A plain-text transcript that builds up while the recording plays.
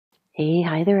Hey,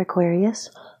 hi there, Aquarius.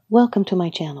 Welcome to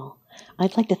my channel.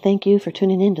 I'd like to thank you for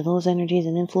tuning in to those energies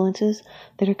and influences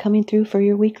that are coming through for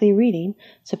your weekly reading,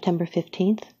 September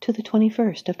 15th to the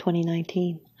 21st of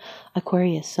 2019.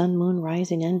 Aquarius, Sun, Moon,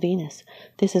 Rising, and Venus.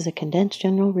 This is a condensed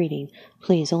general reading.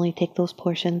 Please only take those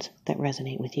portions that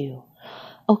resonate with you.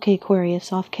 Okay,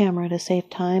 Aquarius, off camera to save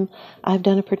time, I've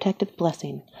done a protective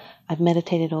blessing. I've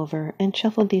meditated over and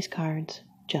shuffled these cards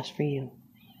just for you.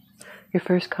 Your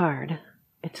first card,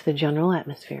 it's the general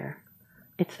atmosphere.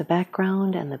 It's the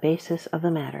background and the basis of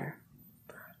the matter.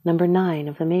 Number 9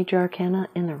 of the major arcana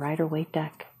in the Rider-Waite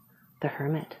deck, the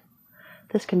Hermit.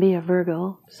 This can be a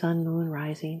Virgo, Sun, Moon,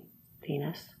 Rising,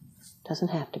 Venus. Doesn't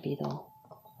have to be, though.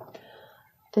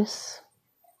 This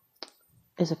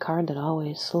is a card that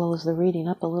always slows the reading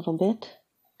up a little bit.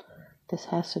 This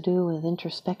has to do with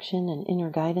introspection and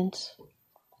inner guidance,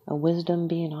 a wisdom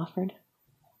being offered.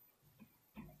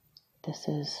 This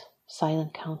is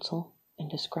silent counsel and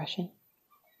discretion.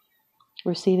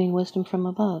 Receiving wisdom from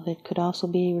above. It could also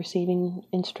be receiving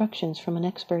instructions from an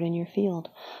expert in your field,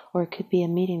 or it could be a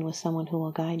meeting with someone who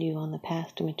will guide you on the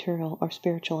path to material or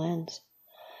spiritual ends.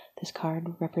 This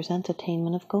card represents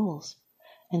attainment of goals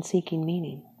and seeking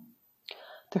meaning.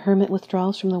 The Hermit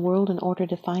withdraws from the world in order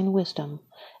to find wisdom,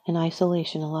 and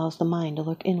isolation allows the mind to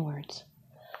look inwards.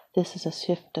 This is a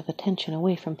shift of attention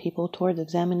away from people towards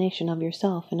examination of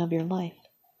yourself and of your life.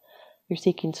 You're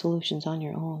seeking solutions on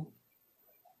your own.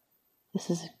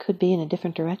 Could be in a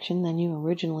different direction than you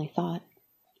originally thought.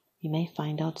 You may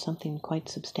find out something quite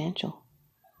substantial.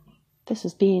 This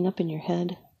is being up in your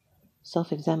head,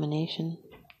 self-examination,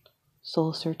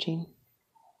 soul-searching.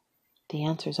 The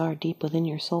answers are deep within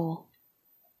your soul.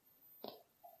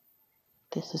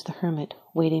 This is the Hermit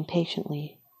waiting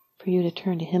patiently for you to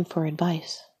turn to him for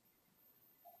advice.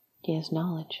 He has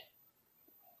knowledge.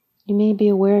 You may be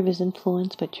aware of his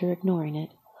influence, but you're ignoring it.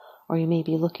 Or you may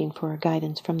be looking for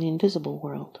guidance from the invisible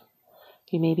world.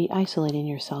 You may be isolating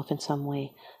yourself in some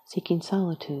way, seeking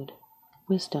solitude,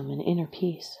 wisdom, and inner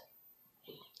peace.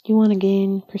 You want to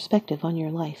gain perspective on your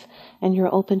life, and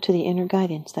you're open to the inner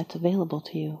guidance that's available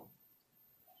to you.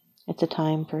 It's a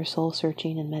time for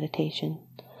soul-searching and meditation,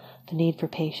 the need for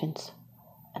patience,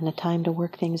 and the time to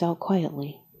work things out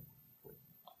quietly.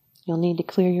 You'll need to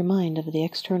clear your mind of the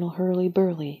external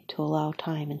hurly-burly to allow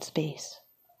time and space.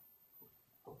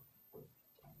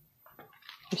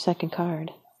 Your second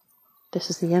card. This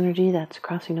is the energy that's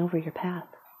crossing over your path.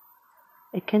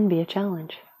 It can be a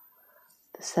challenge.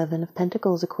 The 7 of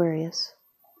Pentacles, Aquarius,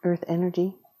 Earth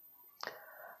energy.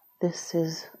 This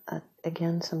is,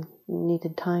 again, some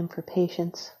needed time for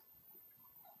patience.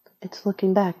 It's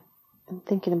looking back and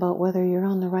thinking about whether you're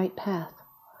on the right path.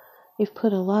 You've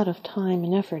put a lot of time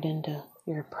and effort into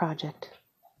your project.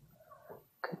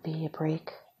 Could be a break.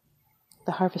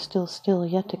 The harvest is still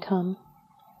yet to come.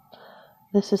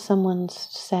 This is someone's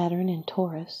Saturn in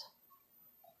Taurus.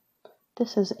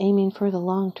 This is aiming for the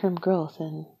long-term growth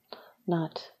and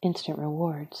not instant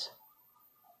rewards.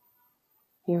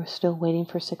 You're still waiting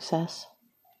for success.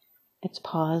 It's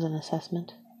pause and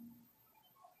assessment.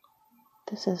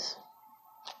 This is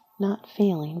not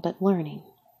failing, but learning.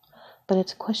 But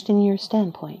it's questioning your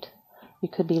standpoint. You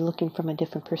could be looking from a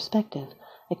different perspective.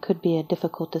 It could be a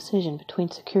difficult decision between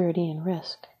security and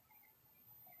risk.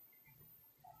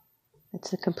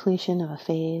 It's the completion of a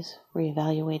phase,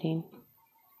 reevaluating,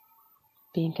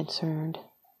 being concerned,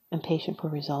 and patient for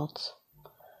results.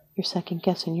 You're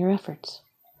second-guessing your efforts.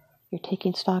 You're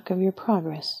taking stock of your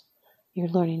progress. You're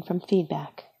learning from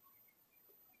feedback.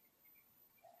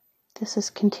 This is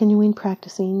continuing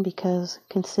practicing because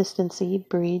consistency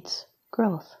breeds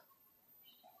growth.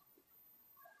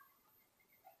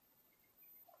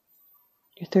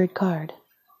 Your third card.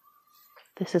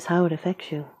 This is how it affects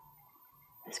you.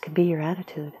 This could be your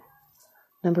attitude.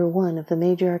 Number 1 of the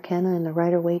major arcana in the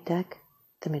Rider-Waite deck,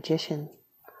 the Magician.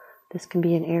 This can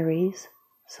be an Aries,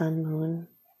 Sun, Moon,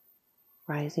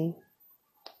 Rising,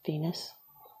 Venus.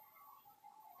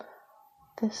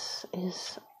 This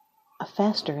is a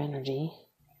faster energy.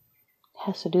 It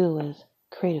has to do with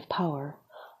creative power,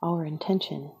 our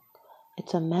intention.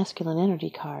 It's a masculine energy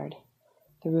card.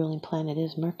 The ruling planet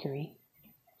is Mercury.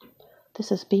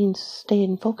 This is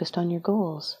staying focused on your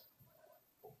goals.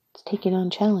 It's taking on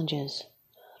challenges.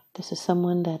 This is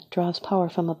someone that draws power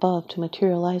from above to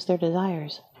materialize their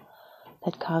desires.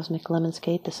 That cosmic lemon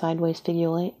skate, the sideways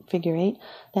figure eight,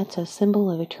 that's a symbol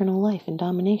of eternal life and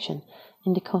domination,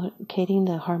 indicating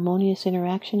the harmonious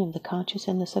interaction of the conscious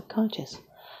and the subconscious,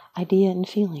 idea and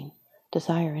feeling,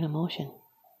 desire and emotion.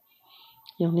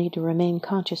 You'll need to remain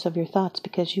conscious of your thoughts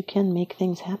because you can make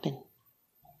things happen.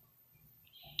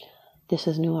 This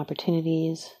is new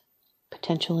opportunities,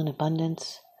 potential and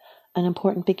abundance, an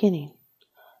important beginning.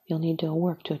 You'll need to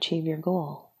work to achieve your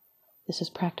goal. This is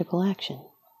practical action.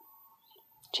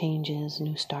 Changes,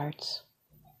 new starts.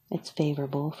 It's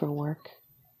favorable for work.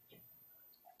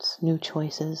 It's new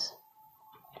choices.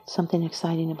 Something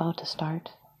exciting about to start.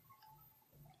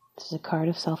 This is a card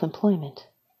of self-employment.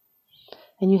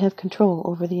 And you have control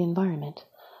over the environment.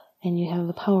 And you have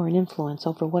the power and influence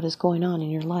over what is going on in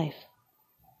your life.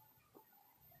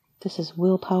 This is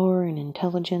willpower and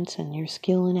intelligence and your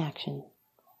skill in action.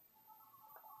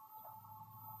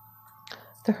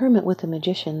 The Hermit with the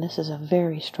Magician, this is a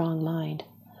very strong mind.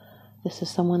 This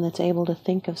is someone that's able to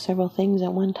think of several things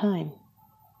at one time.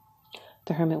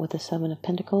 The Hermit with the Seven of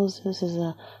Pentacles, this is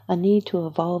a need to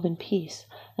evolve in peace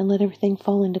and let everything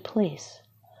fall into place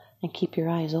and keep your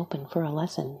eyes open for a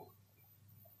lesson.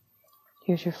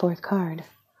 Here's your fourth card.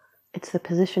 It's the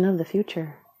position of the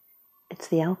future. It's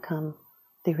the outcome,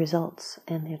 the results,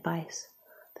 and the advice.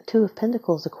 The Two of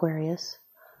Pentacles, Aquarius,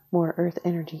 more earth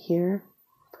energy here.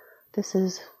 This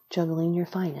is juggling your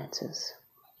finances.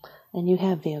 And you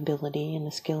have the ability and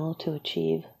the skill to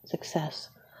achieve success.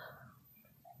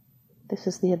 This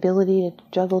is the ability to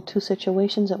juggle two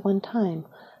situations at one time.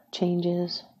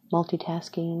 Changes,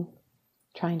 multitasking,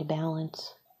 trying to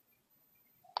balance.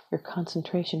 Your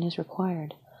concentration is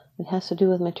required. It has to do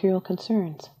with material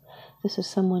concerns. This is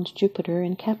someone's Jupiter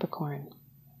in Capricorn.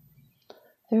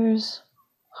 There's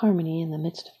harmony in the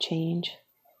midst of change,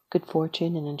 good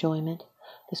fortune and enjoyment.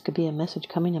 This could be a message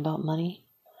coming about money.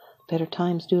 Better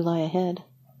times do lie ahead.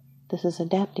 This is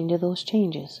adapting to those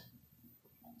changes.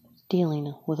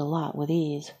 Dealing with a lot with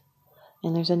ease.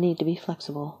 And there's a need to be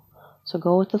flexible. So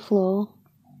go with the flow.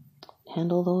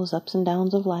 Handle those ups and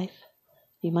downs of life.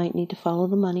 You might need to follow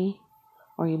the money,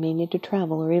 or you may need to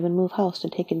travel or even move house to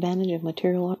take advantage of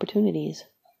material opportunities.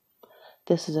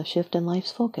 This is a shift in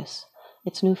life's focus.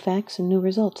 It's new facts and new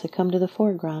results that come to the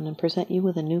foreground and present you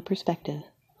with a new perspective.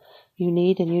 You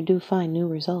need and you do find new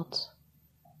results.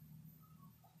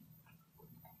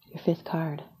 Your fifth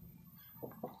card.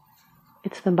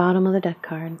 It's the bottom of the deck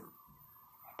card.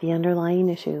 The underlying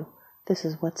issue. This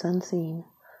is what's unseen.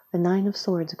 The Nine of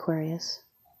Swords, Aquarius.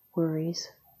 Worries.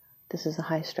 This is a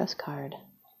high stress card.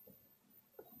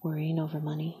 Worrying over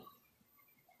money.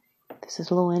 This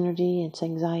is low energy, it's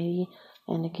anxiety,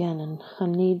 and again, a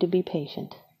need to be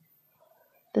patient.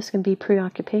 This can be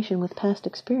preoccupation with past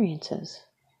experiences.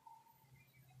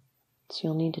 So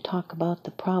you'll need to talk about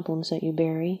the problems that you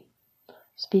bury.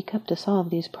 Speak up to solve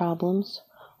these problems,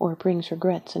 or it brings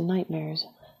regrets and nightmares,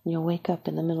 and you'll wake up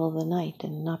in the middle of the night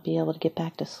and not be able to get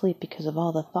back to sleep because of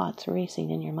all the thoughts racing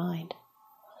in your mind.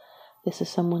 This is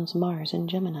someone's Mars in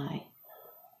Gemini.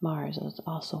 Mars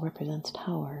also represents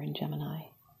Tower in Gemini.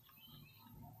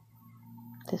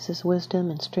 This is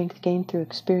wisdom and strength gained through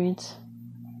experience.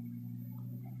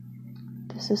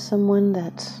 This is someone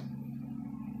that's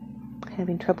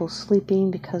having trouble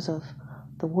sleeping because of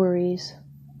the worries.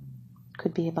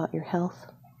 Could be about your health.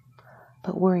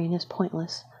 But worrying is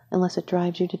pointless unless it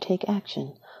drives you to take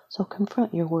action. So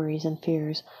confront your worries and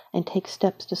fears and take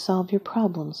steps to solve your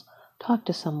problems. Talk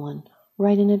to someone.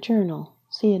 Write in a journal.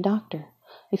 See a doctor.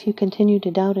 If you continue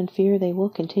to doubt and fear, they will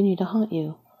continue to haunt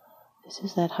you. This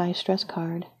is that high stress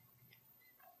card.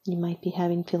 You might be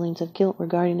having feelings of guilt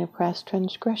regarding a past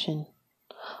transgression.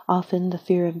 Often the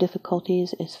fear of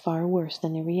difficulties is far worse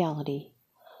than the reality.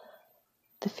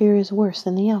 The fear is worse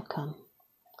than the outcome.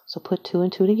 So put two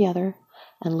and two together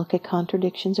and look at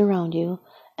contradictions around you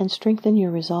and strengthen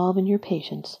your resolve and your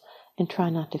patience and try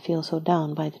not to feel so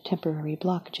down by the temporary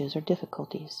blockages or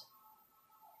difficulties.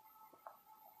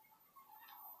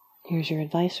 Here's your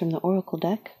advice from the Oracle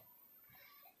deck.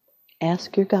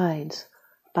 Ask Your Guides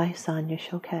by Sonia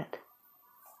Choquette.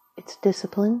 It's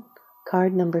Discipline,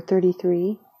 card number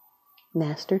 33,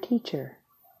 Master Teacher.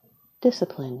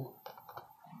 Discipline.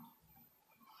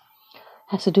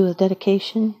 Has to do with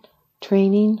dedication,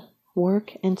 training,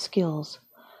 work, and skills.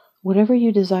 Whatever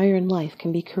you desire in life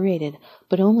can be created,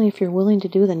 but only if you're willing to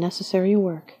do the necessary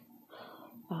work.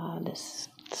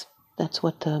 That's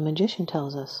what the Magician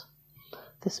tells us.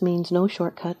 This means no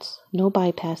shortcuts, no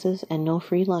bypasses, and no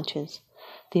free lunches.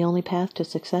 The only path to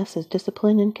success is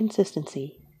discipline and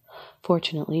consistency.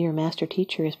 Fortunately, your master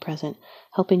teacher is present,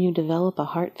 helping you develop a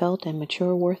heartfelt and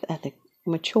mature work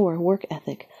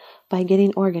ethic by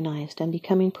getting organized and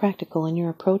becoming practical in your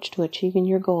approach to achieving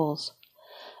your goals.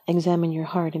 Examine your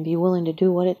heart and be willing to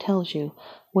do what it tells you,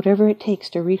 whatever it takes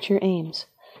to reach your aims.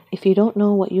 If you don't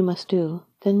know what you must do,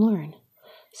 then learn.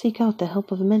 Seek out the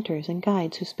help of mentors and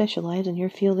guides who specialize in your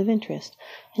field of interest.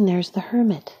 And there's the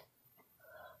Hermit.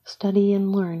 Study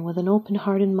and learn with an open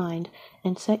heart and mind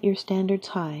and set your standards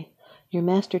high. Your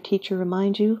master teacher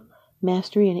reminds you,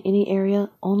 mastery in any area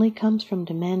only comes from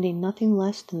demanding nothing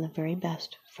less than the very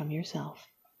best from yourself.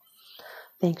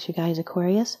 Thanks, you guys,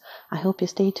 Aquarius. I hope you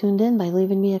stay tuned in by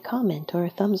leaving me a comment or a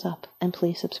thumbs up, and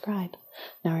please subscribe.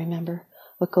 Now remember,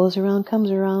 what goes around comes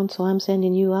around, so I'm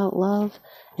sending you out love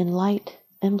and light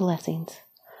and blessings.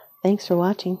 Thanks for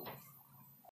watching.